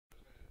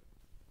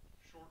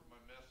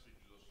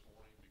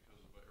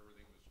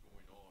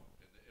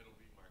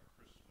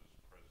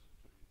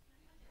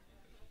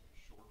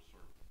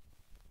sermon.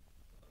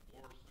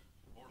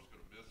 Moore's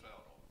going to miss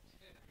out on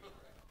it.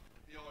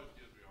 He always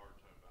gives me a hard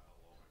time about how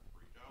long I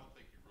preach. I don't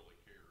think he really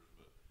cares,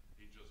 but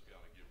he just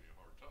got to give me a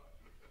hard time.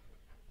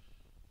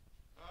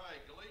 All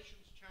right,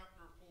 Galatians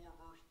chapter 4,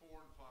 verse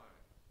 4 and 5.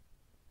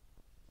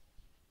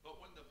 But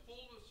when the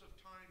fullness of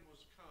time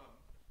was come,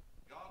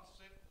 God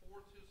sent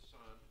forth his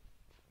Son,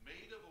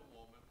 made of a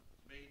woman,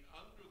 made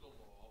under the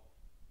law,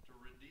 to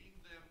redeem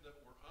them that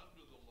were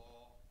under the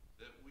law,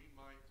 that we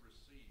might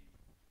receive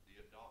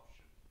the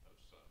adoption of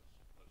sons.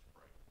 Let's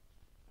pray.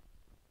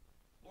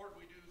 Lord,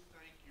 we do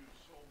thank you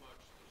so much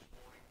this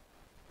morning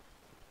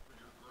for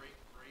your great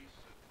grace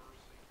and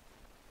mercy,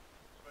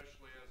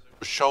 especially as it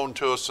was shown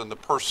to us in the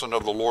person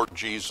of the Lord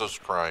Jesus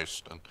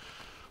Christ. And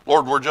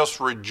Lord, we're just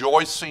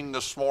rejoicing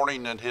this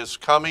morning in his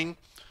coming.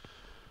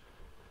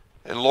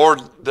 And Lord,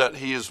 that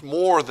he is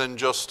more than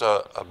just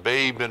a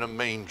babe in a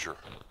manger.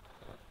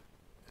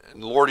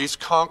 And Lord, he's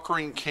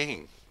conquering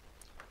king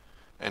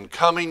and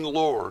coming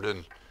Lord.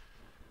 And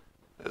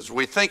as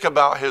we think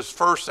about his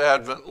first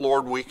advent,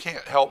 Lord, we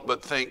can't help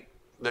but think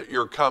that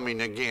you're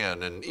coming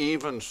again. And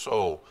even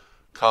so,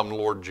 come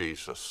Lord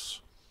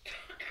Jesus.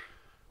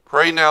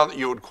 Pray now that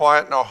you would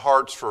quieten our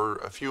hearts for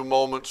a few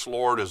moments,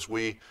 Lord, as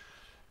we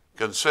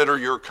consider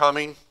your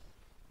coming.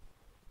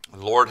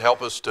 And Lord,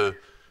 help us to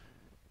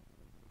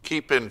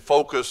keep in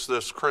focus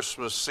this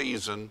Christmas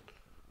season,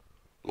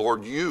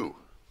 Lord, you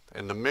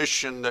and the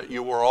mission that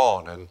you are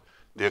on and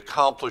the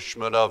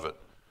accomplishment of it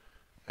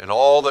and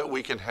all that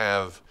we can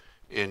have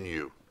in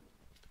you.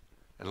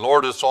 And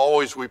Lord, as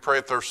always, we pray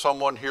if there's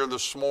someone here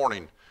this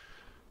morning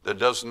that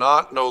does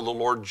not know the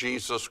Lord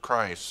Jesus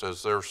Christ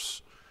as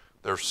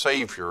their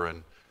Savior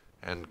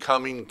and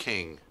coming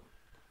King,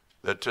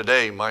 that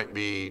today might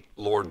be,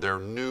 Lord, their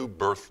new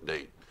birth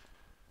date.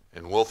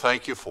 And we'll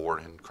thank you for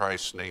it. In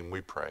Christ's name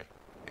we pray.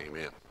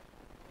 Amen.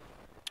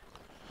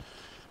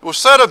 It was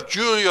said of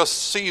Julius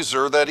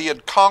Caesar that he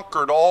had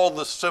conquered all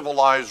the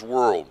civilized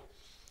world.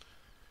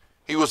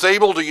 He was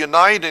able to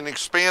unite and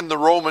expand the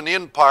Roman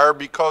Empire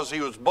because he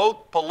was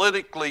both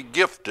politically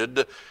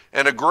gifted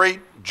and a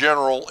great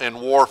general in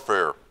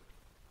warfare.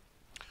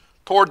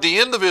 Toward the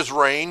end of his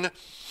reign,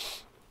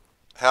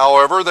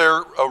 however,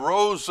 there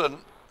arose an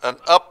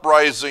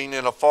uprising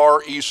in a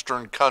far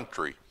eastern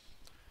country.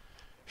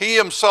 He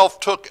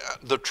himself took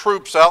the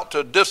troops out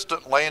to a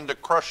distant land to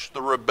crush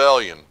the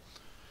rebellion.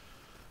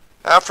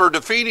 After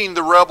defeating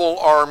the rebel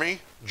army,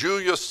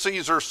 Julius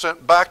Caesar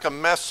sent back a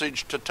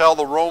message to tell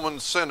the Roman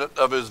Senate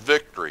of his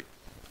victory.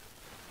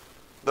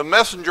 The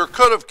messenger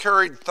could have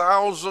carried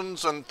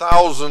thousands and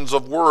thousands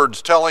of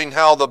words telling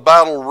how the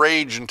battle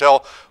raged until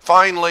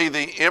finally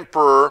the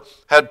emperor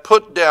had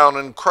put down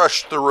and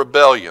crushed the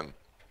rebellion.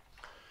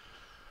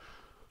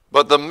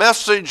 But the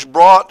message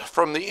brought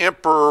from the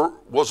emperor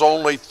was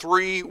only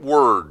 3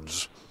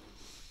 words.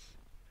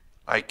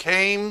 I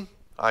came,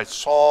 I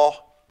saw,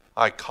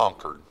 I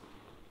conquered.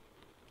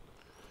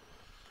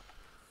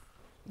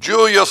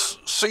 Julius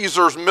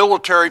Caesar's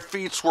military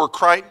feats were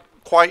quite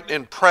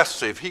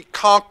impressive. He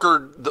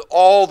conquered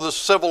all the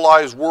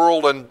civilized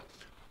world and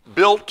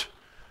built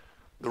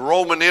the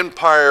Roman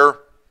Empire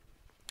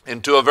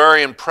into a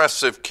very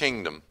impressive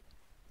kingdom.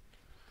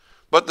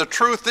 But the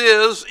truth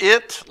is,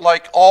 it,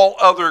 like all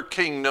other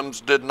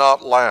kingdoms, did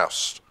not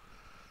last.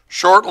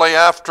 Shortly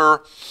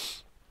after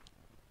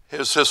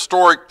his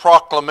historic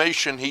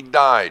proclamation, he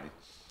died.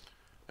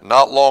 And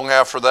not long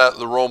after that,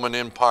 the Roman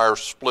Empire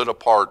split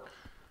apart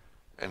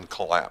and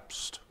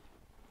collapsed.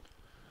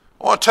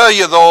 I want to tell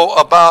you, though,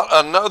 about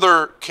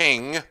another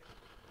king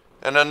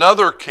and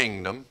another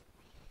kingdom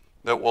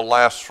that will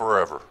last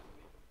forever.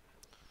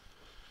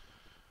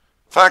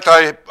 In fact,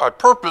 I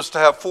purpose to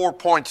have 4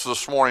 points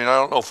this morning. I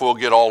don't know if we'll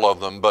get all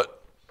of them,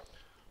 but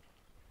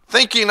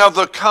thinking of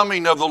the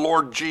coming of the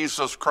Lord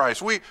Jesus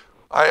Christ.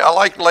 I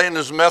like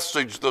Landon's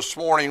message this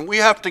morning. We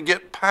have to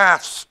get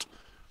past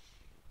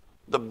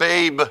the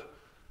babe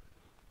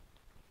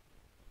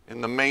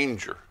in the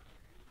manger.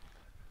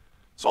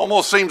 It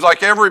almost seems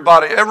like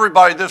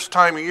everybody this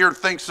time of year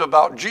thinks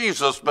about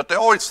Jesus, but they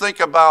always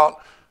think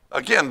about,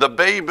 again, the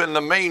babe in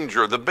the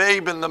manger, the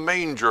babe in the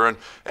manger,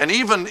 and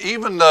even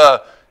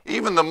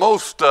the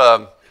most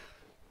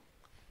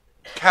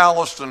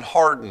calloused and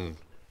hardened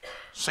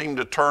seem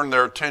to turn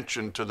their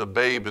attention to the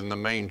babe in the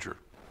manger.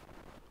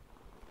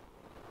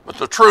 But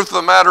the truth of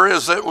the matter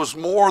is, it was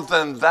more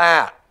than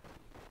that.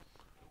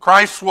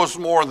 Christ was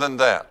more than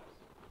that.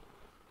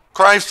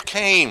 Christ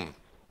came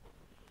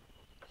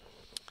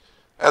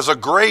as a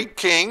great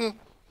king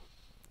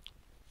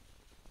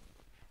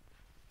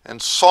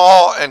and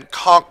saw and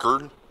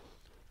conquered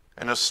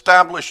and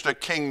established a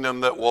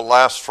kingdom that will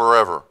last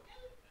forever.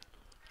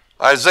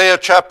 Isaiah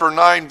chapter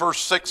 9,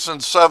 verse 6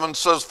 and 7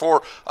 says,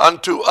 For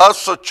unto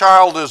us a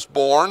child is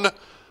born,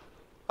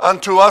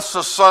 unto us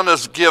a son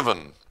is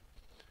given,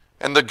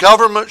 and the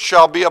government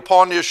shall be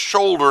upon his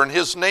shoulder, and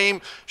his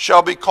name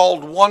shall be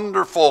called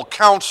Wonderful,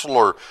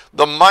 Counselor,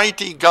 the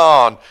Mighty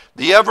God,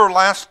 the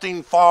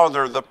Everlasting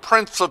Father, the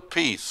Prince of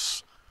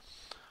Peace.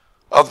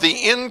 Of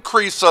the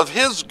increase of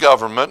his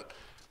government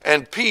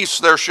and peace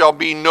there shall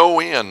be no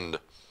end,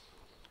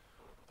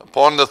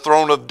 upon the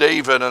throne of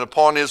David and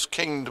upon his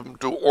kingdom,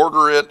 to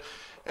order it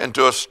and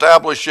to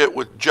establish it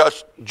with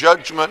just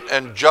judgment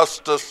and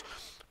justice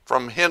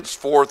from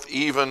henceforth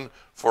even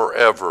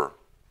forever.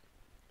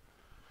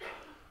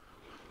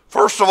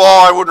 First of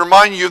all, I would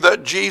remind you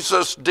that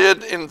Jesus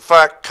did in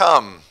fact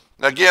come.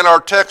 Again, our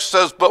text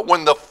says, but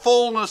when the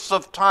fullness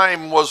of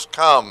time was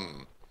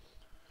come.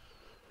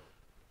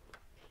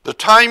 The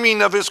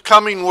timing of his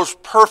coming was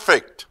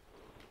perfect.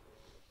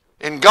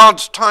 In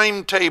God's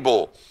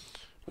timetable,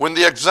 when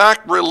the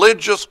exact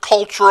religious,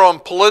 cultural,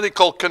 and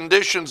political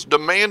conditions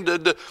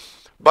demanded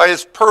by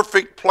his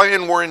perfect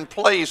plan were in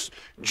place,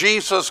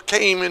 Jesus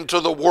came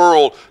into the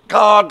world.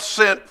 God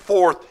sent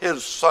forth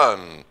his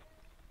Son.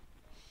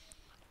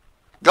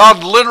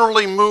 God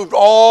literally moved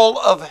all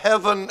of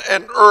heaven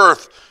and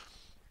earth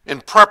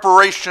in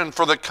preparation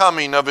for the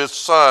coming of his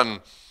Son.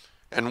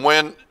 And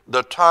when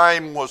the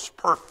time was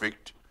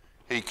perfect,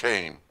 he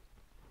came.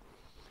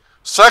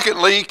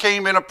 Secondly, he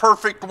came in a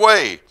perfect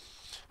way.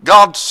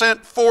 God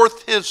sent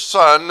forth his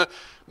Son,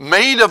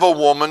 made of a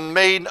woman,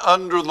 made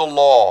under the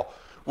law.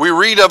 We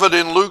read of it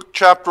in Luke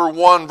chapter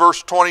 1,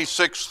 verse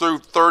 26 through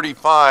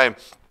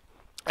 35.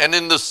 And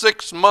in the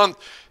 6th month,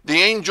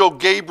 the angel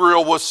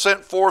Gabriel was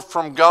sent forth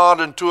from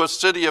God into a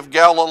city of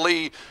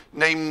Galilee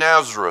named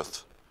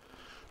Nazareth,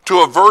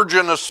 to a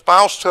virgin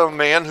espoused to a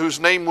man whose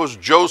name was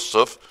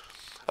Joseph,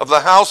 of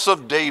the house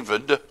of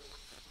David,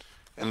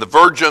 and the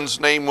virgin's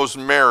name was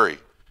Mary.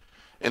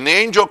 And the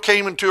angel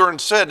came unto her and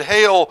said,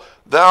 Hail,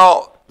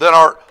 thou that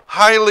art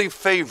highly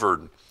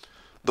favored,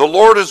 the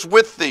Lord is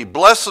with thee,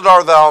 blessed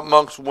art thou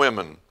amongst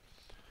women.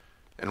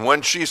 And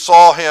when she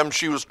saw him,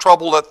 she was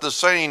troubled at the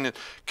saying, and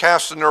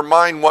cast in her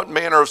mind what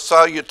manner of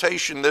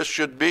salutation this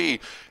should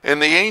be.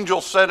 And the angel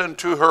said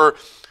unto her,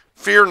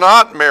 Fear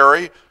not,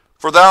 Mary,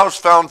 for thou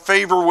hast found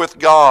favor with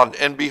God.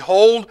 And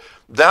behold,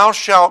 thou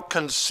shalt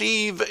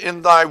conceive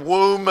in thy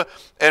womb,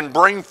 and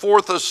bring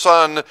forth a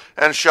son,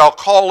 and shall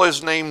call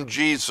his name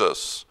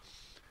Jesus.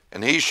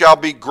 And he shall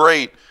be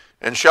great,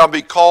 and shall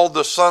be called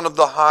the Son of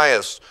the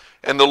Highest.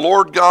 And the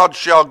Lord God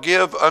shall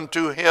give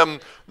unto him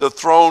the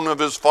throne of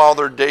his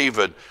father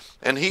David.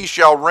 And he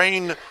shall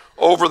reign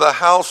over the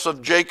house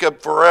of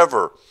Jacob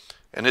forever,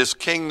 and his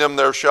kingdom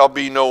there shall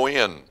be no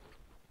end.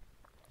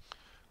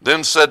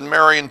 Then said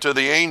Mary unto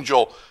the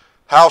angel,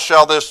 How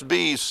shall this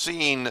be,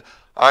 seeing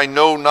I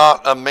know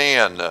not a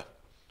man?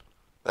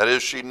 That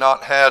is, she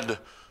not had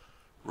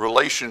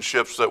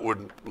relationships that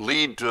would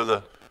lead to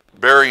the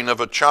bearing of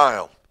a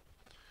child.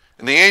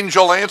 And the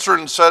angel answered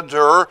and said to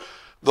her,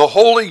 The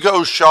Holy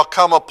Ghost shall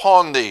come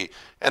upon thee,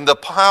 and the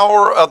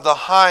power of the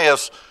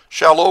highest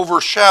shall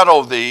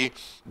overshadow thee.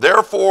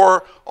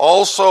 Therefore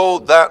also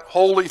that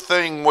holy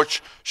thing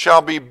which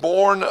shall be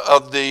born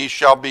of thee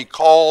shall be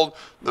called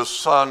the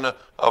Son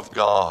of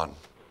God.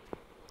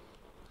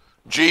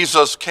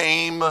 Jesus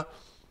came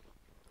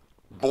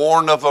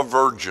born of a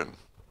virgin.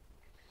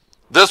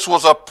 This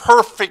was a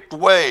perfect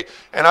way,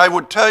 and I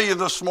would tell you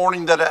this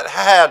morning that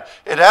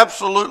it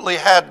absolutely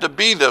had to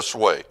be this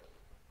way.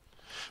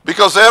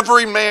 Because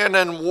every man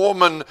and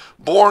woman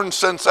born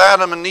since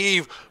Adam and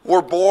Eve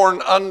were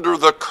born under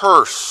the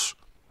curse.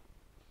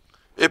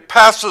 It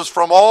passes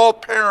from all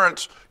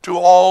parents to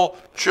all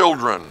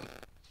children.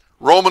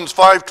 Romans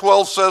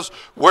 5:12 says,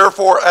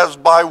 Wherefore as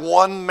by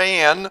one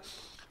man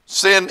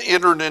sin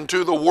entered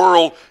into the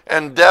world,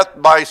 and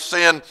death by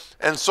sin,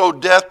 and so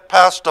death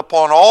passed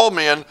upon all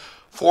men,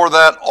 for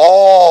that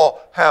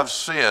all have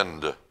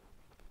sinned.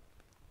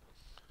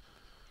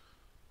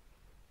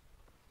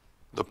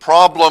 The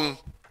problem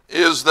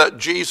is that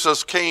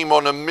Jesus came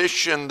on a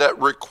mission that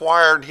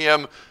required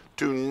him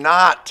to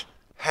not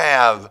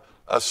have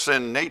a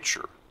sin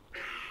nature.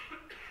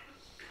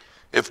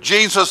 If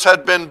Jesus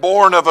had been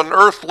born of an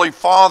earthly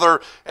father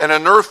and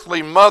an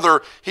earthly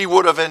mother, he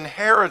would have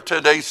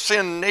inherited a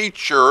sin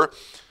nature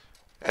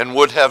and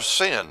would have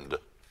sinned.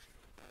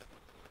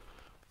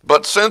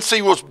 But since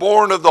he was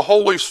born of the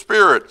Holy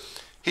Spirit,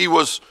 he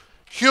was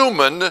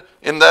human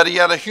in that he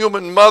had a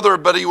human mother,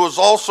 but he was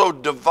also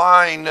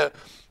divine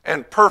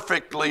and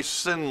perfectly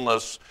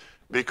sinless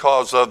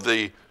because of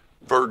the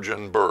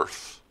virgin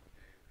birth.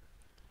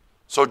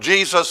 So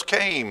Jesus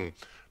came,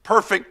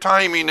 perfect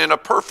timing in a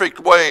perfect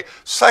way.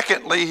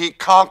 Secondly, he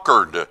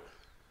conquered.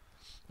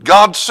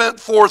 God sent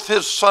forth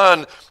his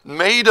Son,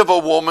 made of a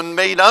woman,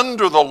 made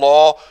under the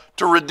law,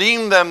 to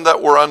redeem them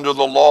that were under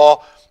the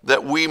law,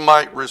 that we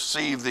might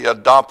receive the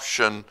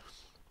adoption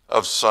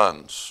of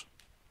sons.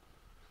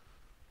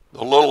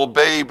 The little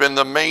babe in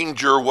the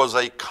manger was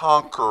a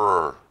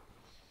conqueror.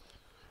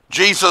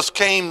 Jesus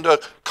came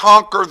to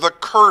conquer the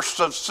curse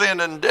of sin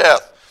and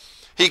death.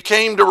 He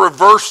came to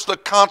reverse the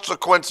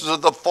consequences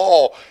of the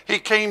fall. He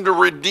came to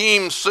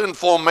redeem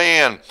sinful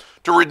man.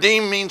 To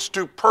redeem means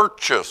to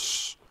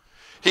purchase.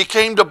 He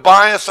came to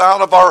buy us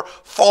out of our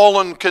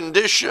fallen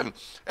condition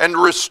and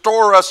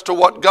restore us to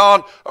what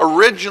God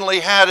originally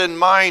had in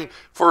mind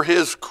for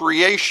his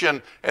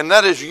creation, and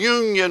that is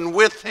union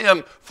with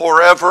him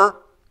forever.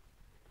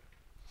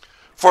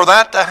 For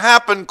that to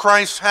happen,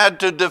 Christ had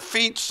to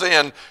defeat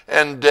sin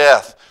and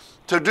death.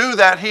 To do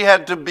that, he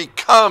had to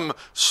become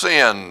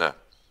sin.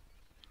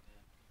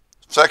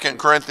 2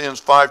 Corinthians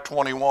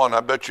 5:21, I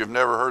bet you've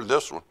never heard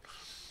this one.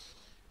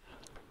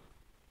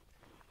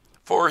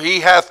 For he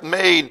hath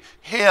made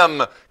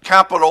him,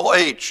 capital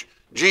H,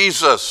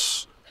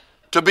 Jesus,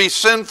 to be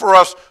sin for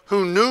us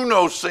who knew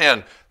no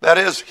sin. That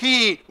is,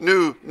 he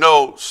knew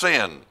no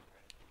sin.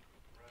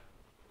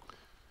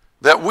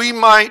 That we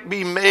might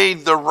be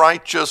made the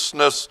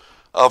righteousness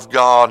of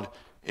God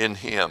in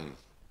him.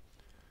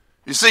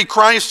 You see,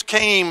 Christ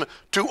came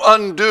to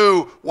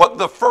undo what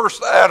the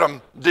first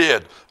Adam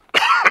did.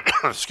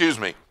 Excuse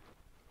me.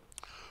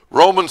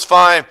 Romans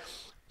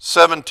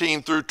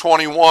 5:17 through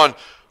 21.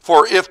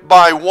 For if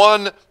by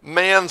one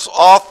man's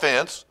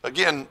offense,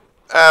 again,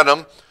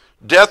 Adam,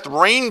 death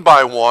reigned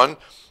by one,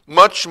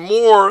 much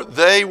more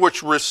they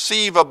which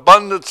receive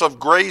abundance of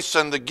grace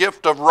and the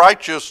gift of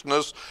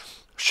righteousness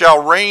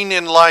shall reign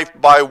in life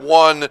by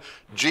one,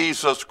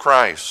 Jesus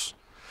Christ.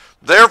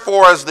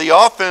 Therefore, as the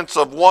offense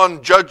of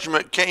one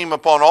judgment came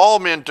upon all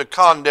men to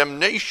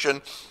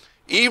condemnation,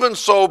 even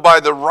so by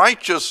the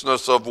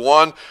righteousness of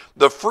one,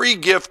 the free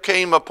gift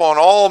came upon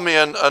all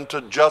men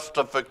unto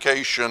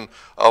justification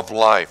of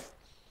life.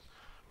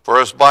 For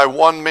as by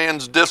one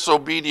man's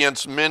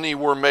disobedience many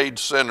were made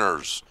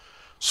sinners,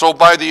 so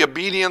by the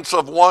obedience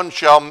of one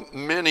shall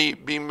many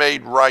be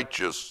made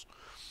righteous.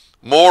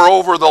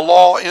 Moreover, the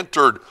law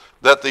entered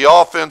that the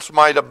offense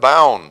might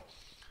abound.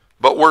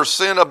 But where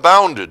sin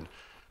abounded,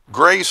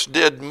 grace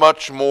did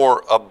much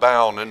more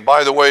abound. And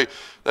by the way,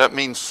 that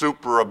means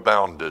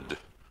superabounded.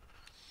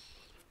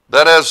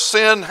 That as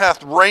sin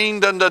hath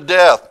reigned unto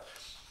death,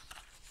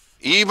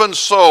 even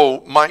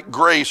so might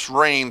grace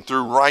reign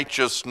through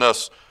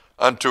righteousness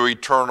unto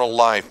eternal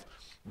life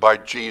by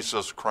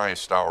Jesus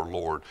Christ our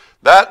Lord.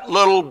 That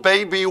little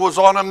baby was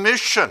on a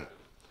mission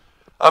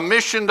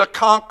to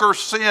conquer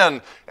sin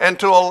and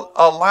to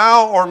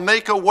allow or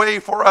make a way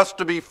for us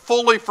to be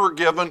fully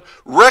forgiven,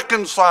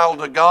 reconciled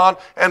to God,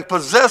 and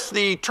possess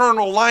the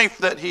eternal life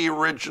that he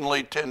originally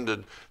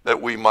intended that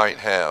we might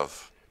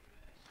have.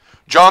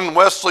 John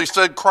Wesley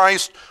said,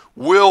 Christ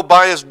will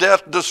by his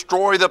death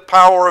destroy the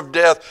power of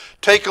death,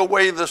 take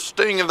away the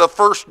sting of the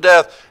first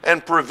death,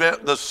 and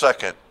prevent the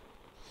second.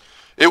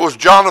 It was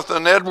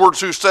Jonathan Edwards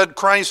who said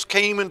Christ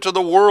came into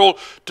the world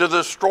to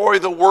destroy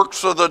the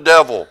works of the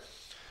devil.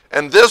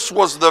 And this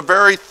was the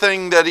very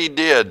thing that he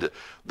did.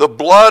 The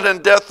blood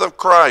and death of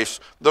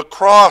Christ, the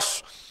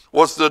cross,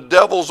 was the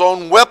devil's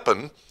own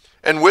weapon,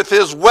 and with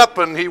his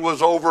weapon he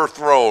was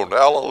overthrown.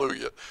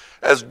 Hallelujah.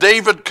 As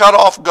David cut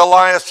off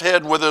Goliath's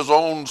head with his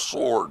own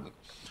sword.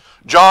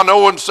 John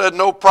Owen said,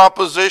 no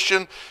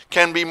proposition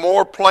can be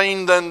more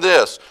plain than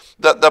this,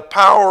 that the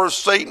power of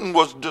Satan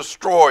was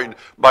destroyed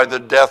by the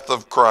death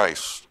of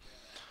Christ.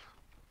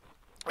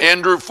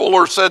 Andrew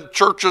Fuller said,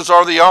 churches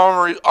are the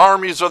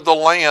armies of the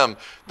Lamb,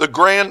 the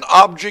grand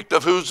object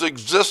of whose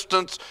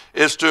existence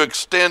is to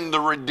extend the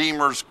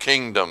Redeemer's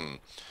kingdom.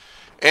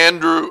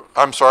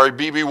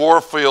 B.B.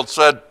 Warfield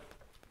said,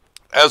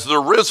 as the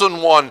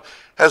risen one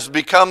has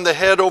become the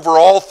head over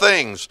all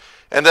things,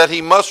 and that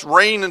he must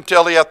reign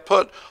until he hath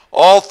put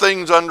all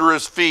things under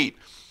his feet.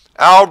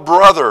 Our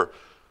brother,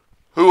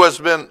 who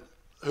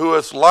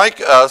has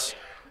like us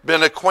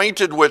been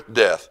acquainted with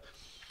death,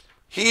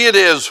 he it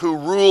is who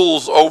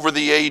rules over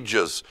the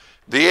ages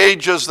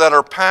that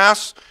are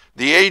past,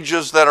 the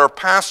ages that are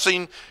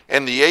passing,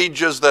 and the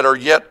ages that are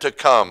yet to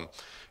come.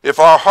 If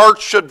our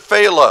hearts should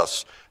fail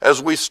us,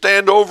 as we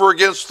stand over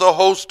against the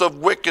host of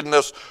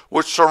wickedness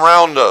which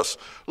surround us,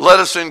 let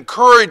us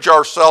encourage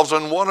ourselves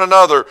and one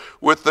another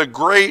with the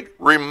great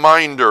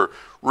reminder.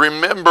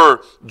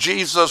 Remember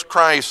Jesus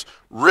Christ,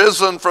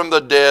 risen from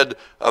the dead,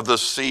 of the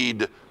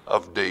seed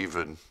of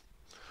David.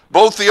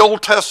 Both the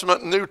Old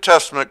Testament and New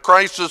Testament,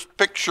 Christ is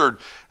pictured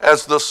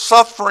as the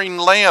suffering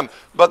lamb,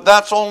 but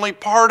that's only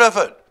part of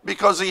it,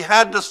 because he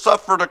had to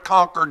suffer to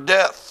conquer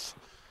death.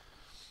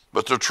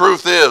 But the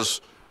truth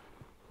is,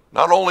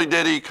 not only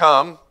did he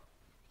come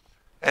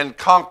and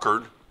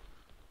conquered,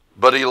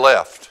 but he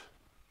left.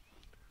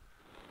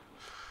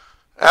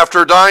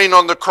 After dying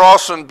on the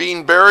cross and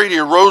being buried, he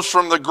rose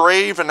from the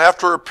grave, and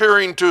after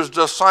appearing to his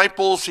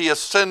disciples, he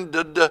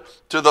ascended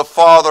to the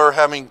Father,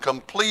 having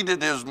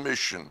completed his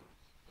mission.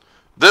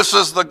 This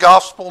is the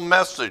gospel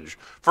message.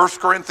 1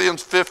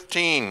 Corinthians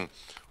 15,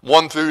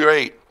 1 through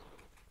 8.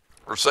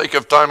 For sake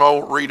of time, I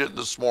won't read it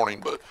this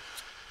morning, but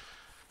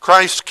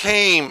Christ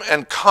came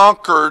and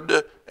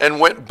conquered and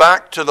went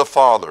back to the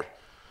Father.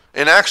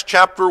 In Acts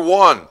chapter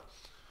 1,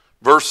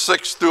 verse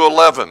 6 through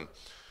 11,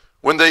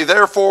 when they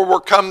therefore were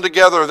come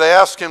together, they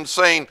asked him,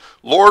 saying,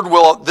 Lord,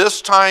 will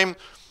thou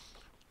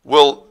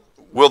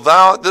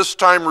at this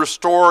time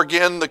restore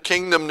again the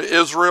kingdom to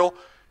Israel?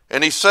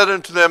 And he said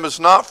unto them,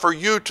 It's not for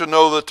you to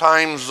know the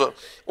times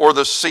or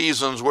the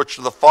seasons which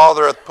the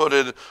Father hath put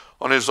it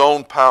on his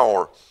own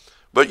power.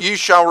 But ye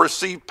shall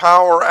receive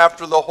power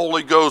after the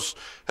Holy Ghost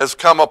has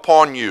come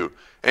upon you,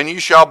 and ye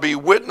shall be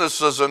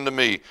witnesses unto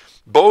me,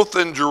 both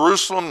in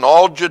Jerusalem and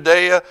all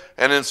Judea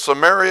and in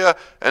Samaria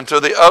and to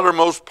the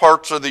uttermost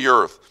parts of the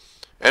earth.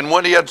 And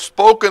when he had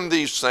spoken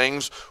these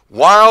things,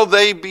 while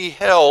they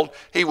beheld,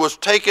 he was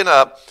taken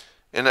up,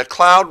 and a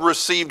cloud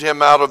received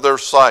him out of their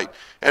sight.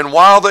 And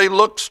while they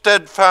looked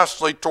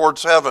steadfastly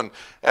towards heaven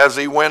as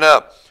he went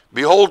up,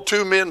 behold,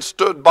 two men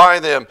stood by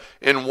them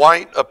in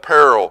white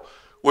apparel,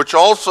 which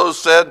also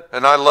said,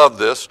 and I love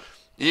this,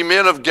 Ye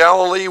men of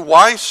Galilee,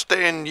 why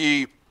stand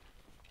ye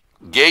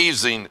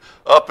gazing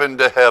up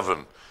into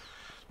heaven?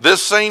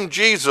 This same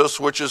Jesus,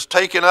 which is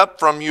taken up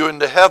from you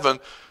into heaven,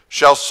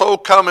 shall so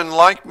come in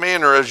like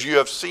manner as you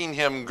have seen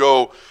him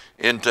go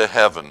into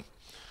heaven.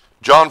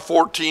 John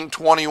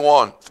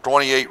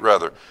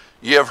 14:28.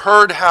 Ye have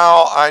heard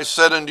how I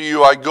said unto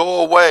you, I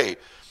go away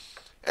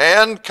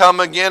and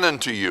come again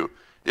unto you.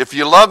 If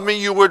you love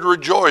me, you would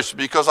rejoice,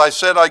 because I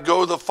said I go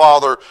to the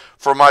Father,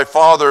 for my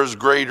Father is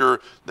greater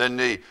than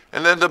me.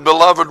 And then the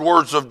beloved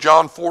words of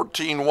John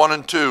 14:1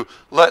 and 2.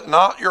 Let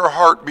not your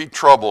heart be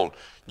troubled.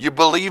 You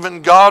believe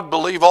in God,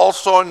 believe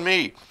also in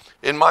me.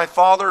 In my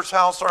Father's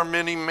house are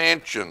many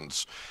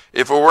mansions.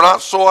 If it were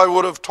not so, I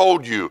would have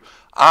told you.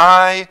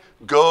 I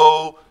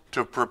go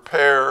to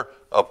prepare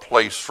a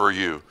place for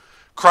you.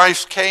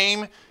 Christ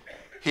came,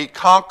 he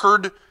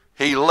conquered,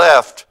 he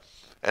left,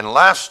 and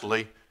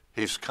lastly,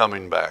 he's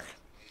coming back.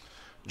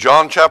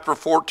 John chapter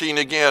 14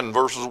 again,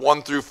 verses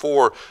 1 through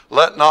 4.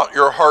 Let not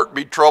your heart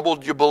be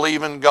troubled. You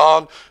believe in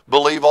God,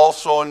 believe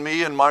also in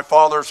me. In my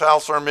Father's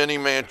house are many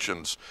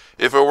mansions.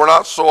 If it were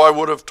not so, I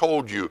would have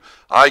told you.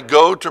 I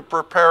go to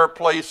prepare a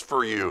place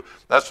for you.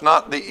 That's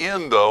not the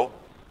end, though.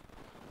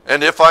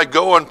 And if I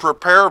go and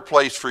prepare a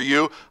place for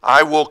you,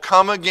 I will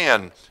come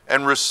again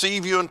and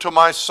receive you unto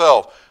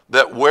myself,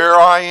 that where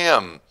I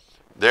am,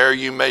 there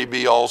you may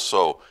be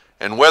also.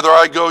 And whither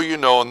I go you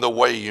know, and the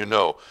way you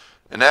know.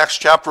 In Acts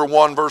chapter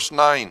 1, verse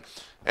 9,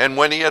 and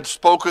when he had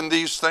spoken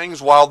these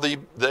things, while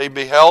they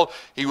beheld,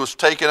 he was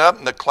taken up,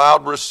 and the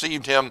cloud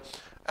received him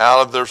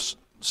out of their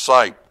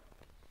sight.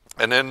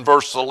 And in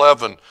verse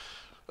 11,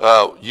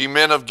 ye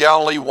men of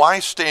Galilee, why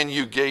stand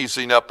you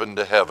gazing up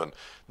into heaven?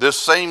 This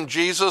same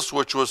Jesus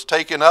which was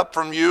taken up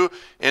from you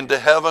into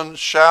heaven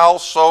shall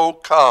so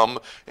come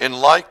in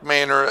like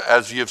manner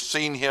as ye have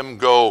seen him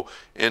go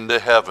into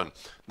heaven.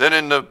 Then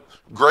in the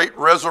great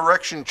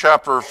resurrection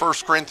chapter of 1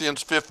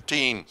 Corinthians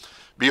 15,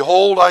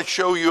 behold, I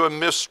show you a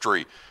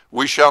mystery.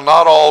 We shall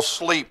not all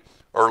sleep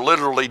or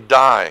literally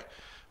die,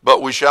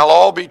 but we shall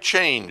all be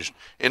changed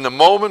in the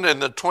moment, in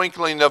the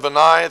twinkling of an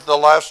eye, at the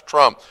last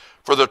trump.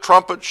 For the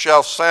trumpet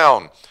shall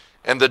sound,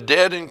 and the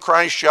dead in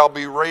Christ shall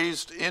be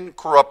raised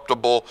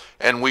incorruptible,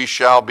 and we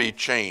shall be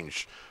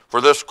changed.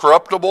 For this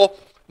corruptible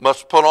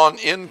must put on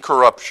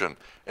incorruption,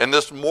 and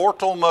this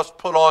mortal must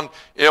put on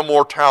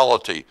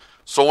immortality.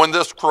 So when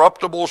this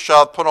corruptible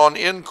shall put on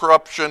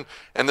incorruption,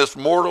 and this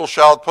mortal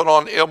shall put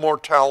on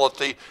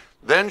immortality,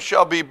 then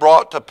shall be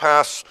brought to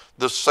pass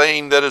the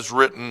saying that is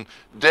written,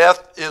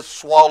 Death is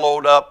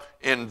swallowed up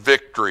in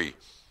victory.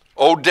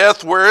 O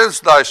death, where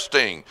is thy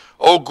sting?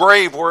 O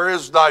grave, where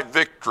is thy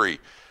victory?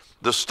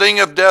 The sting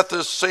of death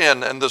is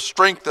sin, and the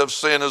strength of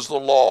sin is the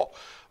law.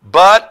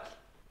 But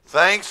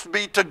thanks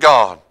be to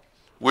God,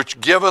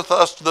 which giveth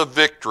us the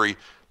victory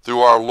through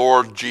our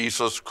Lord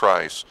Jesus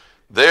Christ.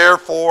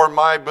 Therefore,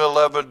 my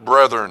beloved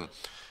brethren,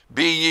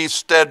 be ye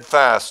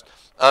steadfast,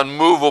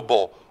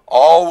 unmovable,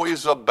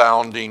 always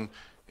abounding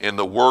in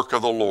the work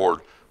of the Lord,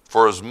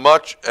 for as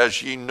much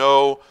as ye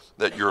know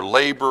that your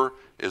labor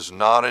is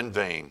not in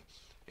vain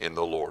in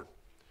the Lord.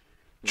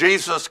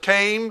 Jesus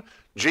came,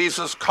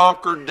 Jesus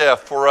conquered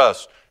death for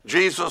us.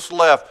 Jesus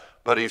left,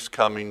 but he's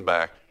coming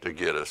back to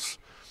get us.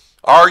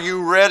 Are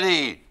you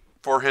ready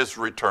for his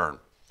return?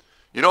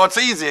 You know, it's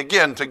easy,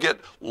 again, to get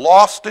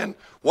lost in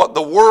what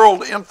the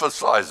world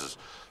emphasizes.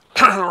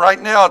 Right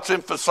now it's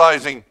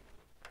emphasizing,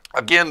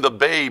 again, the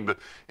babe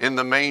in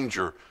the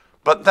manger.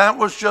 But that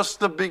was just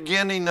the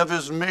beginning of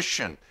his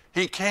mission.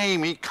 He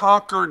came, he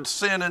conquered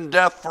sin and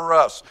death for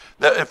us.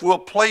 That if we'll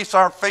place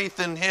our faith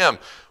in him,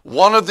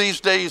 one of these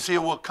days he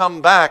will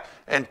come back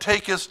and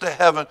take us to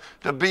heaven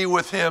to be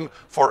with him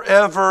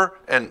forever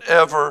and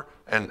ever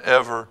and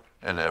ever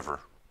and ever.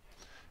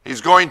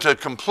 He's going to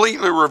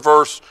completely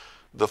reverse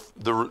the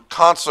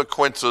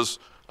consequences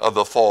of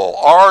the fall.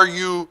 Are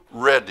you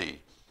ready?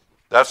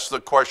 That's the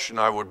question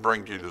I would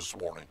bring to you this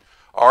morning.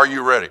 Are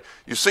you ready?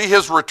 You see,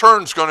 his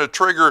return is going to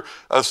trigger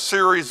a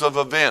series of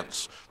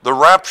events. The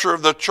rapture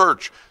of the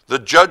church, the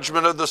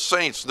judgment of the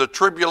saints, the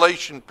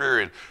tribulation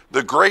period,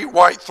 the great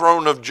white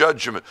throne of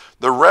judgment,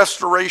 the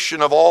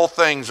restoration of all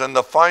things, and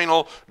the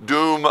final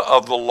doom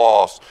of the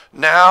lost.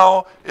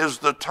 Now is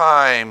the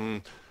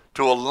time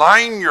to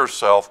align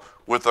yourself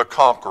with the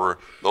conqueror,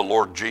 the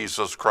Lord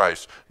Jesus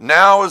Christ.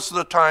 Now is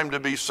the time to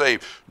be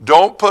saved.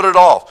 Don't put it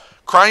off.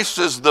 Christ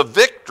is the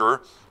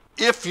victor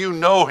if you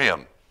know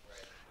him.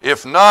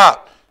 If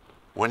not,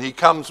 when he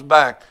comes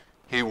back,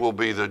 he will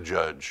be the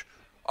judge.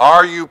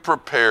 Are you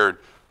prepared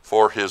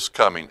for his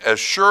coming? As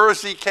sure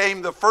as he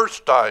came the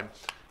first time,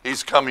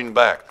 he's coming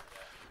back.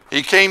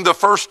 He came the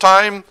first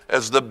time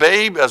as the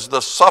babe, as the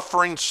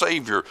suffering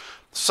Savior,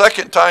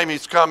 Second time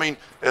he's coming,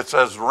 it's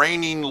as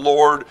reigning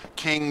Lord,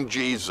 King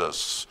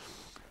Jesus.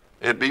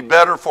 It'd be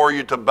better for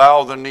you to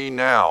bow the knee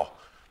now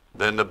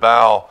than to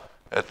bow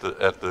at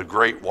the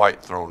great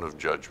white throne of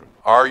judgment.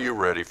 Are you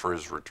ready for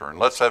his return?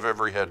 Let's have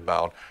every head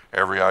bowed,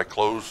 every eye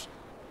closed.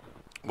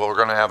 Well, we're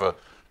going to have a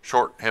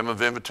short hymn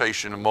of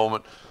invitation in a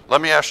moment.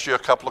 Let me ask you a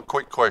couple of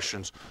quick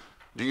questions.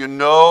 Do you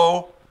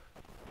know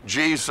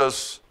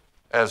Jesus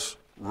as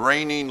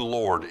reigning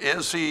Lord?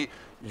 Is he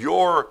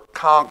your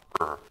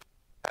conqueror?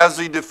 Has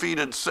he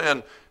defeated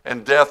sin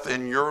and death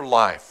in your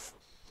life?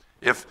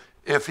 If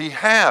he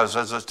has,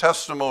 as a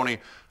testimony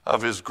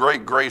of his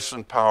great grace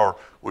and power,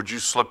 would you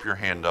slip your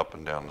hand up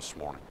and down this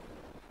morning?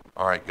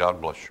 All right,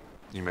 God bless you.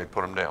 You may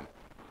put them down.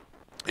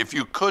 If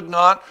you could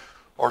not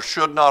or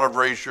should not have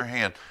raised your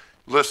hand,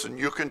 listen,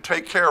 you can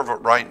take care of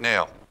it right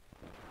now.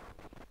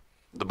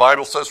 The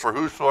Bible says, for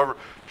whosoever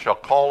shall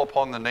call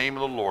upon the name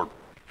of the Lord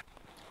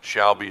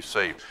shall be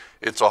saved.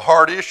 It's a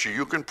hard issue.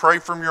 You can pray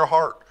from your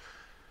heart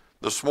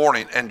this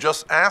morning and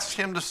just ask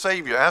him to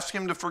save you. Ask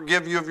him to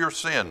forgive you of your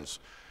sins.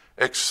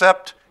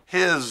 Accept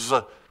his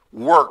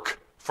work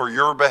for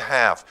your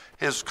behalf,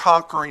 his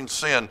conquering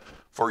sin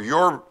for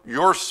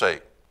your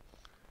sake.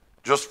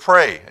 Just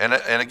pray. And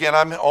again,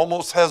 I'm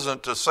almost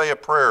hesitant to say a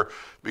prayer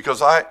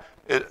because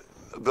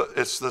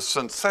it's the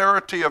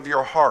sincerity of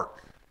your heart.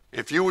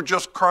 If you would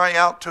just cry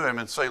out to him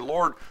and say,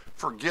 Lord,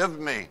 forgive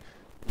me.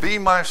 Be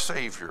my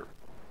Savior.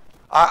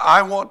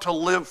 I want to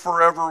live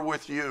forever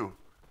with you.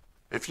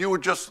 If you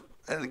would just,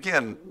 and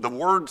again, the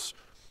words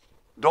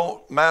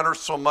don't matter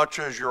so much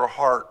as your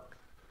heart,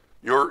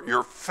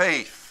 your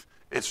faith.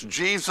 It's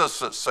Jesus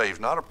that saves,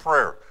 not a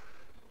prayer.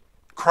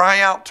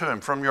 Cry out to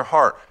him from your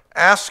heart.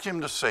 Ask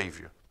him to save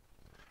you.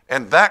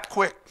 And that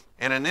quick,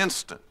 in an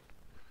instant,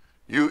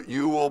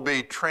 you will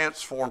be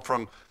transformed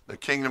from the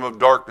kingdom of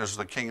darkness to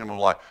the kingdom of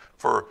light,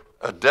 for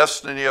a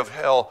destiny of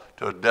hell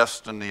to a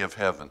destiny of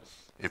heaven.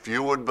 If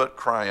you would but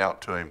cry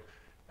out to him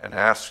and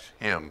ask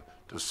him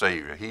to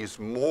save you. He's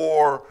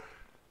more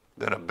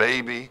than a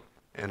baby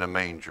in a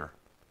manger.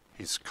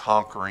 He's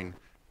conquering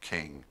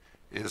king.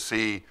 Is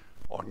he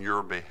on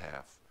your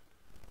behalf?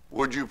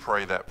 Would you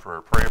pray that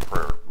prayer? Pray a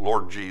prayer.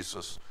 Lord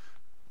Jesus,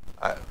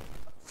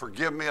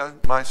 forgive me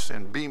my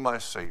sin. Be my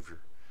Savior.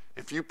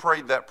 If you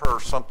prayed that prayer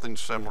or something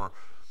similar,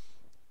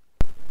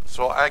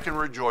 so I can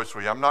rejoice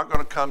with you. I'm not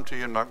going to come to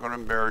you. I'm not going to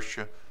embarrass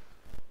you.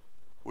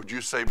 Would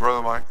you say,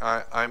 Brother Mike,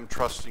 I'm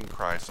trusting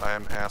Christ. I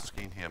am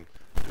asking him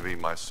to be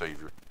my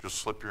Savior. Just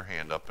slip your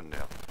hand up and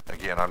down.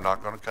 Again, I'm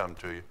not going to come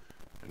to you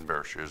and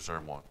embarrass you. Is there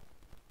one?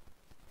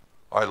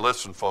 All right,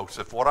 listen, folks.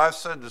 If what I've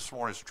said this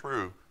morning is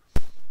true,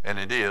 and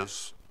it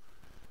is,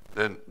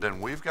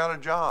 then we've got a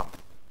job.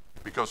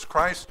 Because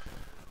Christ,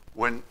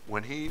 when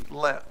he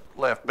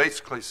left,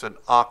 basically said,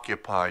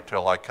 occupy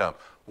till I come.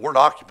 The word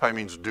occupy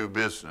means do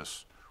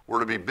business. We're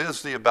to be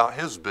busy about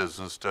his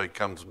business till he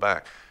comes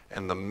back.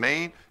 And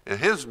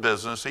his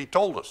business, he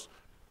told us,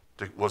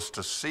 was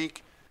to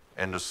seek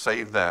and to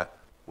save that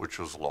which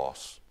was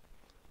lost.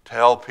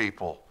 Tell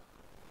people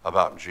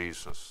about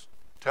Jesus.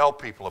 Tell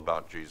people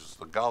about Jesus,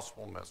 the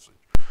gospel message.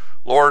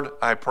 Lord,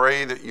 I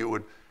pray that you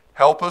would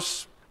help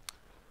us.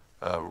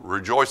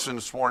 Rejoicing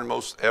this morning,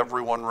 most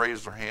everyone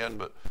raised their hand,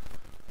 but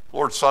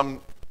Lord, some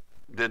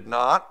did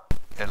not.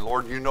 And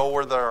Lord, you know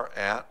where they're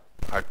at.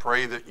 I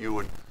pray that you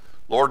would,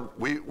 Lord,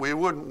 we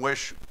wouldn't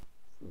wish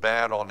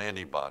bad on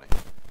anybody.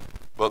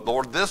 But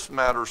Lord, this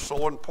matter is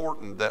so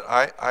important that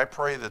I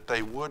pray that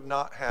they would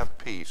not have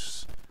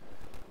peace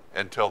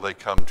until they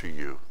come to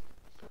you.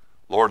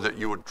 Lord, that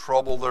you would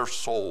trouble their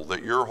soul,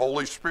 that your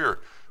Holy Spirit,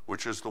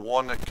 which is the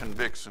one that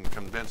convicts and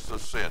convinces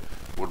of sin,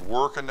 would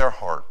work in their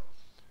heart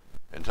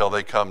until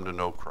they come to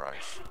know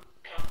Christ.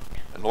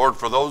 And Lord,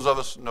 for those of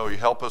us who know you,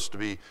 help us to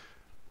be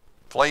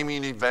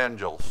flaming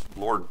evangelists,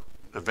 Lord,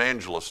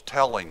 evangelists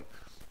telling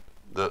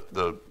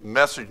the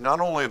message not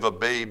only of a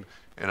babe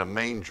in a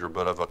manger,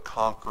 but of a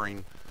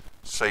conquering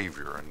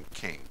Savior and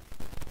King.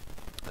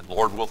 And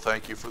Lord, we'll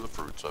thank you for the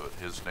fruits of it.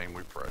 In his name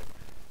we pray.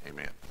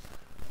 Amen.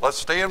 Let's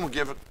stand. We'll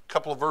give a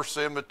couple of verses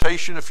of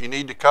invitation. If you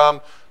need to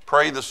come,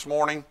 pray this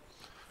morning,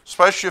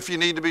 especially if you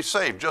need to be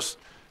saved. Just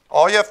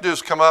all you have to do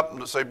is come up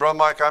and say, Brother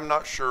Mike, I'm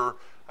not sure.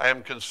 I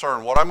am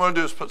concerned. What I'm going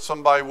to do is put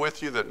somebody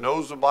with you that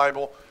knows the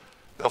Bible.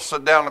 They'll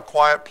sit down in a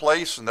quiet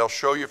place and they'll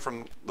show you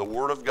from the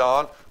Word of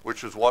God,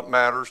 which is what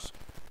matters,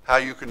 how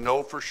you can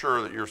know for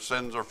sure that your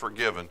sins are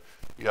forgiven.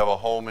 You have a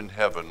home in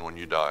heaven when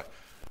you die.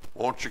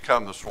 Won't you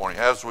come this morning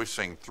as we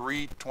sing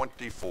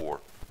 324?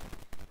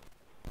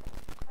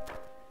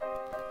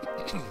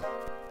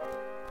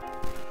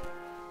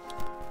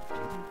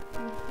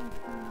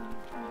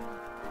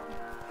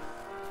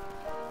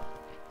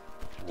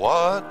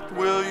 What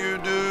will you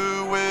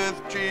do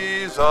with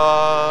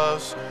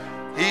Jesus,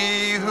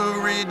 he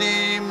who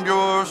redeemed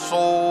your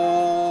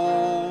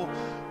soul?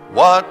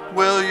 What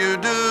will you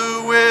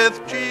do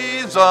with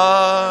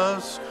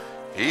Jesus,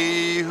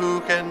 he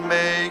who can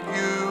make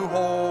you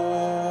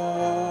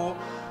whole?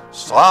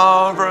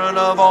 Sovereign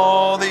of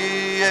all the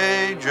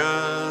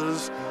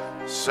ages,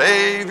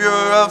 Savior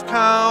of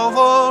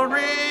Calvary,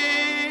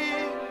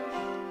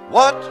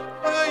 What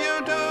will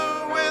you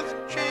do with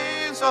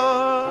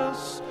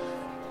Jesus?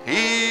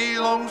 He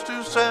longs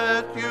to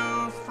set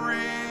you free.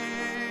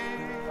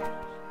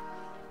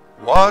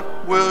 What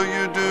will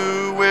you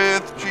do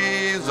with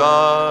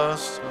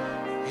Jesus?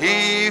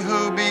 He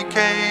who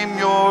became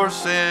your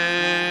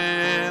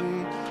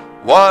sin.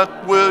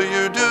 What will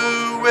you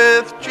do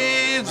with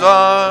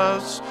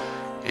Jesus?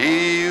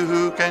 He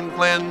who can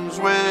cleanse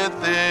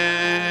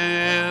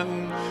within.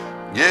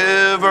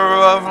 Giver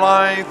of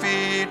life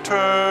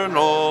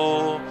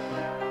eternal,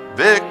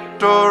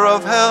 victor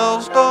of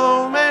hell's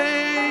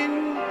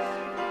domain.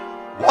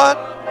 What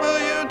will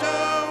you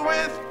do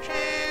with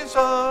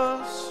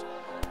Jesus?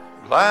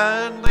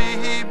 Gladly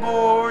he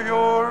bore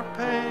your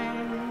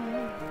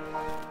pain.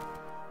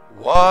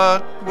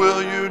 What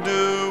will you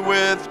do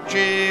with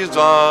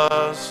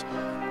Jesus,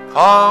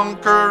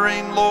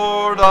 conquering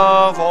Lord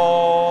of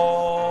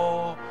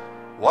all?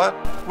 What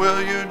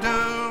will you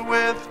do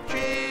with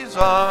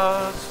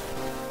Jesus?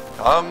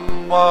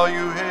 Come while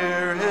you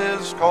hear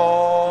his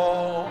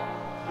call.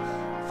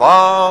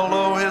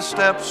 Follow his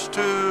steps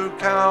to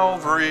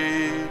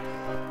Calvary.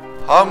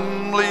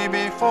 Humbly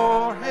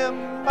before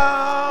him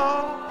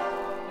bow.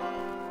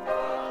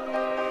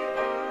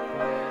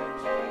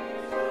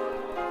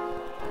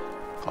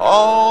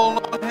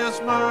 Call on his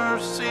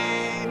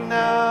mercy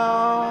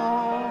now.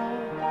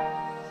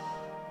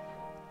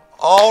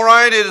 All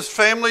right, it is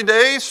family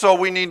day, so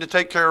we need to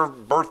take care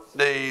of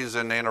birthdays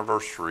and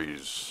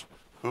anniversaries.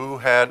 Who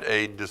had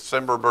a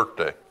December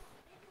birthday?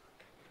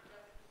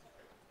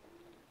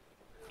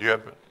 Do you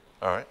have?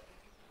 All right.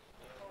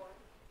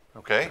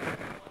 Okay.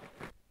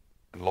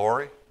 And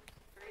Lori?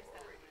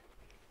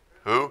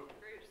 Who?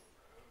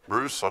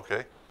 Bruce,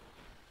 okay.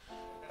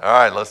 All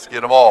right, let's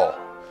get them all.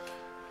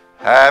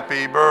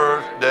 Happy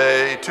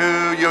birthday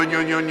to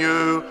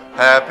you.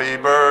 Happy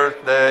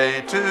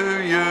birthday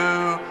to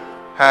you.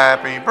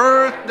 Happy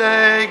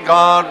birthday,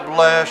 God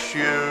bless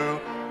you.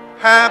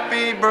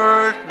 Happy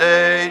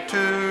birthday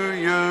to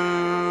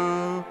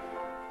you.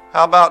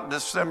 How about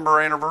December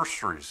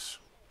anniversaries?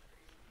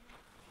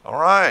 All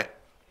right.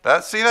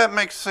 That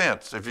makes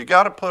sense. If you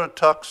got to put a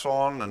tux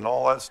on and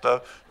all that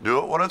stuff, do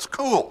it when it's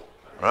cool,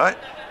 right?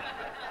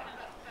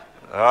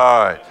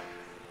 All right.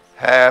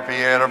 Happy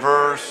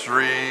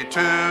anniversary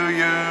to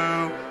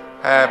you.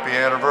 Happy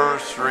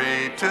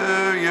anniversary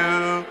to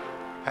you.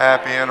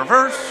 Happy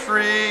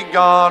anniversary,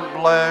 God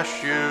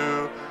bless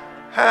you.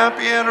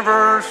 Happy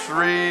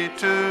anniversary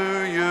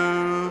to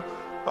you.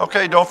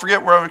 Okay, don't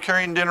forget we're having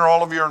carrying dinner.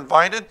 All of you are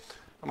invited.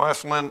 I'm going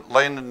to ask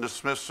Landon to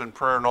dismiss in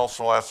prayer and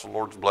also ask the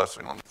Lord's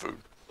blessing on the food.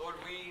 Lord,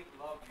 we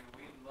love you.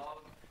 We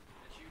love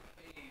that you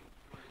paid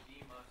to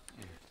redeem us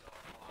to yourself,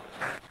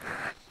 Father.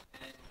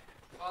 And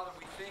Father,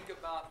 we think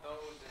about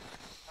those and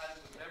kind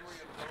of the memory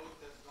of those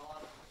that have gone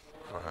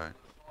before. All right.